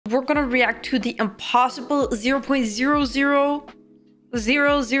we're gonna react to the impossible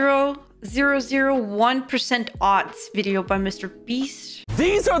 0.0000001% odds video by MrBeast.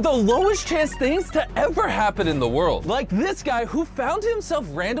 These are the lowest chance things to ever happen in the world. Like this guy who found himself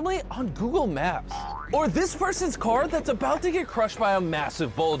randomly on Google Maps. Or this person's car that's about to get crushed by a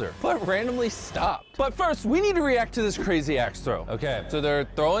massive boulder, but randomly stopped. But first, we need to react to this crazy axe throw. Okay, so they're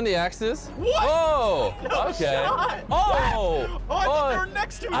throwing the axes. What? Oh, No okay. shot. Oh, They're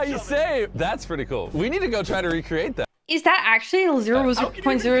next to each I other. say, that's pretty cool. We need to go try to recreate that. Is that actually a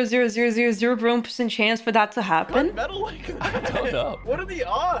 0.00000% chance for that to happen? Metal like that? I don't know. What are the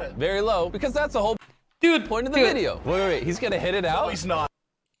odds? Very low, because that's the whole point of the video. Wait, he's gonna hit it out? No, he's not.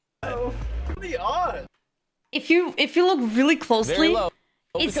 What are the odds? If you look really closely, Very low.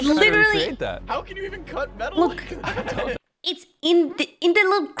 it's Because I'm trying to literally recreate that. How can you even cut metal look. like that? It's in the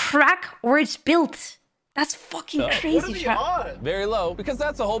little crack where it's built. That's fucking What are crazy, the chat. odds? Very low, because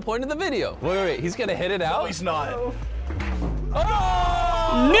that's the whole point of the video. Wait, he's gonna hit it out? No, he's not.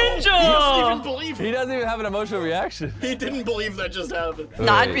 Oh! He doesn't Ninja! even believe He it. doesn't even have an emotional reaction. He didn't believe that just happened.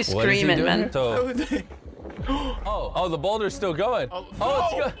 Nah, I'd be Wait, what is he screaming, doing? man. So, How would they- oh, the boulder's still going. Oh, It's no.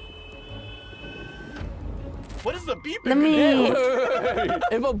 good. What is the beeping? Let me. Wait.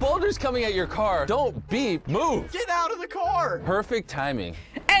 If a boulder's coming at your car, don't beep, move. Get out of the car. Perfect timing.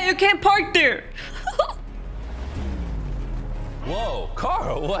 Hey, you can't park there. Whoa,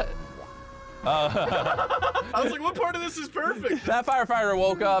 Carl, what? I was like, what part of this is perfect? That firefighter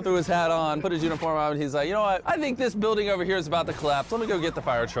woke up, threw his hat on, put his uniform on, and he's like, you know what? I think this building over here is about to collapse. Let me go get the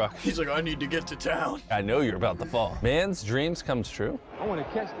fire truck. He's like, I need to get to town. I know you're about to fall. Man's dreams comes true. I want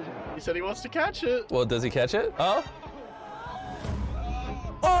to catch this. He said he wants to catch it. Well, does he catch it? Oh.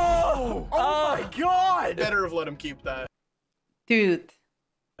 Oh my God. Better have let him keep that. Dude.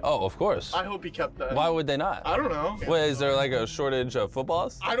 Oh, of course. I hope he kept that. Why would they not? I don't know. Wait, is there like a shortage of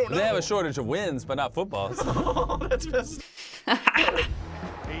footballs? I don't know. They have a shortage of wins, but not footballs. Oh, that's messed He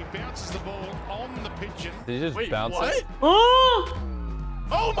bounces the ball on the pigeon. Did he just Wait, bounce what? it? Oh!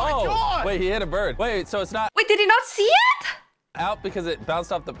 Oh my God. Wait, he hit a bird. Wait, so it's not Wait, did he not see it? out because it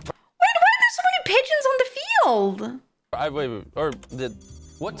bounced off the... Wait, why are there so many pigeons on the field? Wait, or did...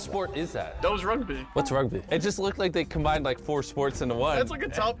 What sport is that? That was rugby. What's rugby? It just looked like they combined like 4 sports into one. That's like a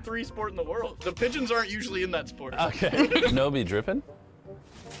top 3 sport in the world. The pigeons aren't usually in that sport. Okay. No be dripping?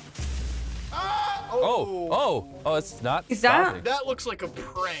 Ah! Oh, it's not Is that- stopping. That looks like a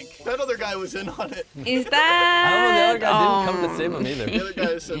prank. That other guy was in on it. Is I that? don't know, the other guy didn't come to save him either. The other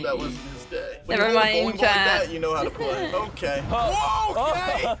guy said that wasn't his day. When Never you hold a mind, bowling ball like chat. that, you know how to play. Okay. Oh.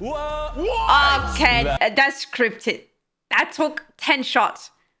 Okay. Whoa. What? Okay, that's scripted. That took 10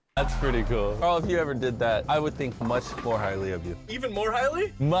 shots. That's pretty cool. Carl, if you ever did that, I would think much more highly of you. Even more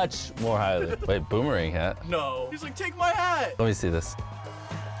highly? Much more highly. Wait, boomerang hat? No. He's like, take my hat. Let me see this.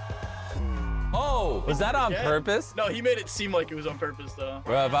 Oh, was that on Yeah. purpose? No, he made it seem like it was on purpose, though.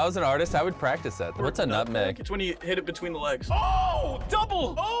 Bro, if I was an artist, I would practice that. What's a nutmeg? It's when you hit it between the legs. Oh,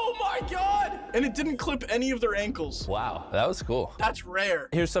 double. Oh my God. And it didn't clip any of their ankles. Wow, that was cool. That's rare.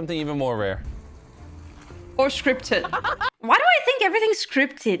 Here's something even more rare. Or scripted. Why do I think everything's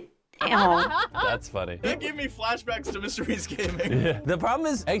scripted? Ew. That's funny. That gave me flashbacks to MrBeast gaming. Yeah. The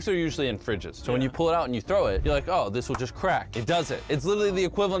problem is eggs are usually in fridges. So when you pull it out and you throw it, you're like, oh, this will just crack. It doesn't. It's literally the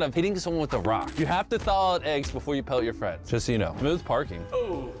equivalent of hitting someone with a rock. You have to thaw out eggs before you pelt your friends. Just so you know. Smooth parking.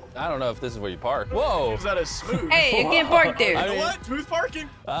 Oh, I don't know if this is where you park. Whoa. use that as smooth. Hey, you can't park there. I You know mean- what? Smooth parking.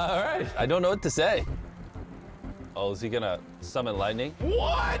 All right. I don't know what to say. Oh, is he gonna summon lightning?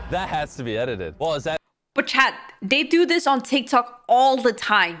 What? That has to be edited. Well, is that But chat, they do this on TikTok all the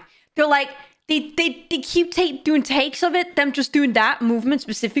time. They're like, they keep doing takes of it, them just doing that movement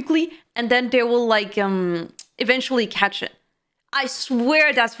specifically, and then they will like eventually catch it. I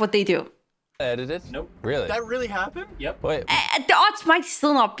swear that's what they do. edited? Nope. Really? That really happened? Yep. Wait. The odds might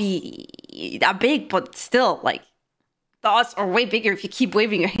still not be that big, but still, like, the odds are way bigger if you keep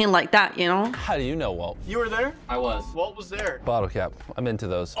waving your hand like that, you know? How do you know, Walt? You were there? I was. Walt was there. Bottle cap. I'm into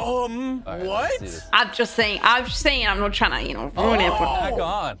those. All right, What? let's see this. I'm just saying, I'm not trying to, you know, ruin it, but Back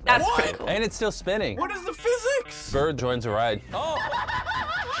on. that's What? pretty cool. And it's still spinning. What is the physics? Bird joins a ride. Oh!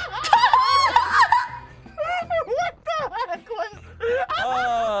 What the heck was...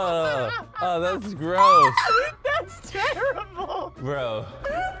 Oh, that's gross, That's terrible. bro.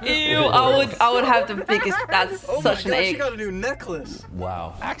 Ew, I would have the biggest, that's Oh such my an gosh, you egg. got a new necklace.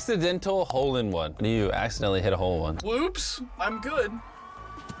 Wow. Accidental hole-in-one. When you accidentally hit a hole-in-one. Whoops, I'm good.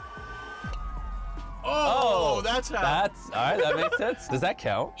 Oh, that's how. That's, all right, that makes sense. Does that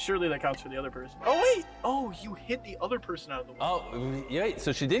count? Surely that counts for the other person. Oh wait, oh, you hit the other person out of the way. Oh, wait,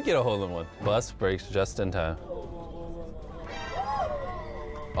 so she did get a hole-in-one. Bus breaks just in time.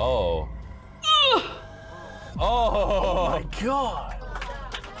 Oh. Oh. Oh my god.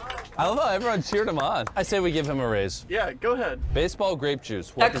 I love how everyone cheered him on. I say we give him a raise. Yeah, go ahead. Baseball grape juice.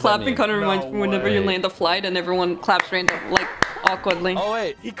 What That does clapping mean? kind of reminds me whenever you land a flight and everyone claps random, like awkwardly. Oh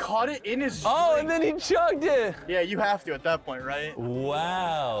wait. He caught it in his Oh, drink. and then he chugged it. Yeah, you have to at that point, right?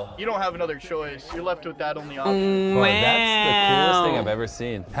 Wow. You don't have another choice. You're left with that only option. Bro, that's the coolest thing I've ever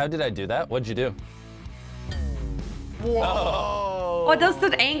seen. How did I do that? What'd you do? Whoa. Oh, that's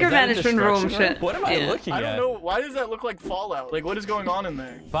the anger Is that a management room destruction room? shit. What am I looking I at? don't know. Why does that look like Fallout? Like, what is going on in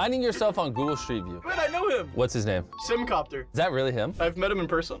there? Finding yourself on Google Street View. Wait, I know him. What's his name? Simcopter. Is that really him? I've met him in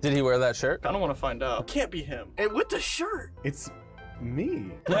person. Did he wear that shirt? I don't want to find out. Can't be him. And with the shirt. It's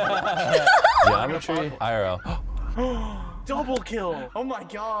me. Geometry IRL. Double kill. Oh my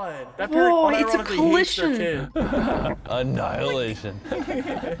god. That Whoa, parent it's a unironically hates their collision. kid. Annihilation.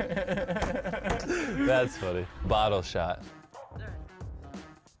 That's funny. Bottle shot.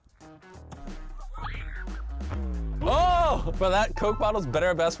 Oh! Bro, that Coke bottle's better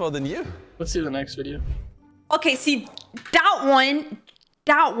at basketball than you. Let's see the next video. Okay, see, that one,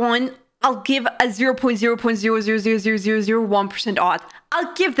 I'll give a 0.0000001% odds.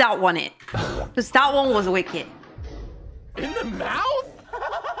 I'll give that one it. Because that one was wicked. In the mouth?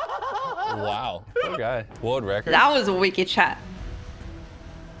 Wow. Poor guy. World record. That was a wicked chat.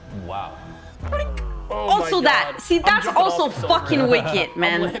 Wow. Oh Also my that, God. see, I'm that's jumping also off the celery. fucking wicked, I'm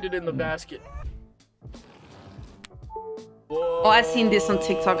man. landed in the basket. Oh, I've seen this on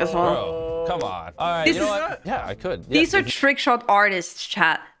TikTok as well. Bro, come on. All right, This you know is- what? Yeah, I could. These Yes, are trick shot artists,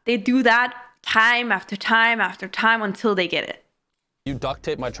 chat. They do that time after time after time until they get it. You duct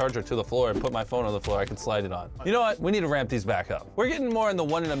tape my charger to the floor and put my phone on the floor, I can slide it on. You know what? We need to ramp these back up. We're getting more in the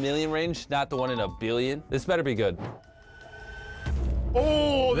 1 in a million range, not the 1 in a billion. This better be good.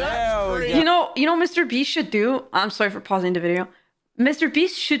 Oh, There that's we great. go. You know Mr. Beast should do? I'm sorry for pausing the video. Mr.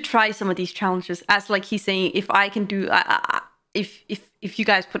 Beast should try some of these challenges as like he's saying, if I can do, if you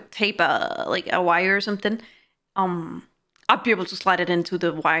guys put tape, like a wire or something, I'll be able to slide it into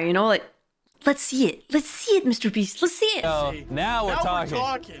the wire, you know, like, let's see it, Mr. Beast, let's see it. Oh, now we're Now talking. we're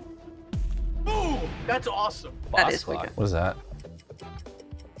talking. Boom! That's awesome. That Boss is clock. wicked. What is that?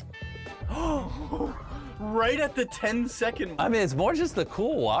 Right at the 10-second mark. I mean, it's more just the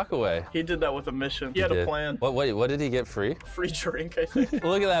cool walk away. He did that with a mission. He had a Did. plan. What? Wait, what did he get free? Free drink, I think.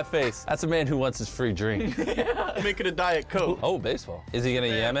 Look at that face. That's a man who wants his free drink. Make it a Diet Coke. Oh, baseball. Is he gonna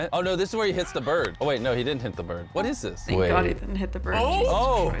yam it? Oh no, this is where he hits the bird. Oh wait, no, he didn't hit the bird. What is this? Thank God he didn't hit the bird. Oh!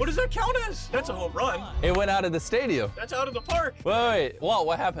 Oh. What does that count as? That's a home run. It went out of the stadium. That's out of the park. Wait, Walt,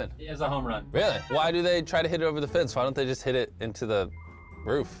 what happened? It was a home run. Really? Why do they try to hit it over the fence? Why don't they just hit it into the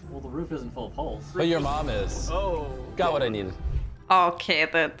roof? Well, the roof isn't full of holes. But your mom is. Oh. Got what I needed. Okay,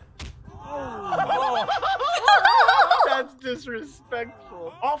 then. That's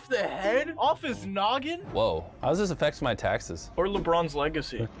disrespectful. Off the head? Off his noggin? Whoa. How does this affect my taxes? Or LeBron's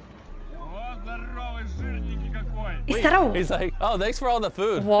legacy? Is that a He's like, oh, thanks for all the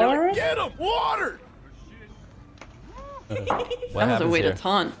food. water? Get him! Water! What That was a happens weight here? a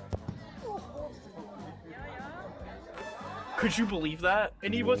ton. Could you believe that?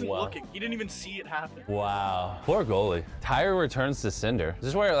 And he wasn't Wow. looking. He didn't even see it happen. Wow. Poor goalie. Tire returns to cinder. Is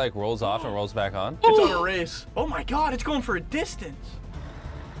this where it like rolls off and rolls back on? It's on a race. Oh my god, it's going for a distance.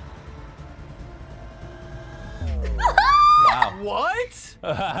 Wow. What?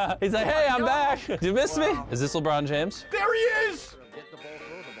 He's like, hey, I'm back. Did you miss me? Is this LeBron James? There he is!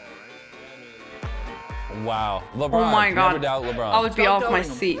 Wow. LeBron. Oh my God. Never doubt LeBron. I would be Stop off my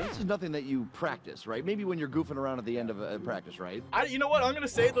doubting him. seat. This is nothing that you practice, right? Maybe when you're goofing around at the end of a practice, right? You know what? I'm gonna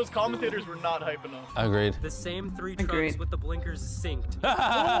say those commentators were not hype enough. Agreed. The same 3 Agreed. trucks with the blinkers synced.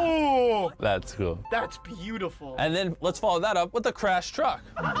 Oh! That's cool. That's beautiful. And then let's follow that up with a crash truck.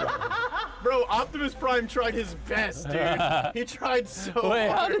 Bro, Optimus Prime tried his best, dude. He tried so Wait,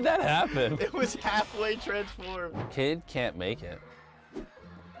 how hard. did that happen? It was halfway transformed. Kid can't make it.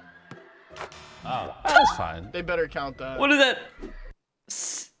 Oh, that's fine. They better count that. What is that?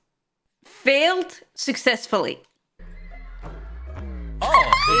 Failed successfully.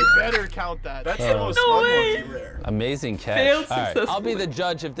 Oh, They better count that. That's the most No smug way. monkey rare. amazing catch. Failed All right, I'll be successfully. the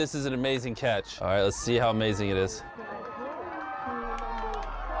judge if this is an amazing catch. All right, let's see how amazing it is.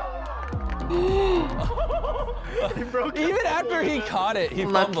 He broke Even after he caught it, he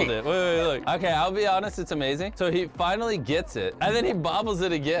Lucky. fumbled it. Wait, look. Okay, I'll be honest, it's amazing. So he finally gets it, and then he bobbles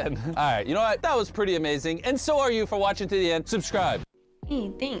it again. All right, you know what? That was pretty amazing. And so are you for watching to the end. Subscribe.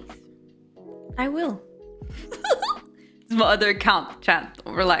 Hey, thanks. I will. It's my other account, chat.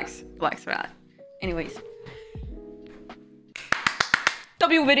 Relax. Relax for that. Anyways.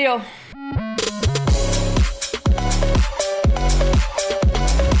 W video.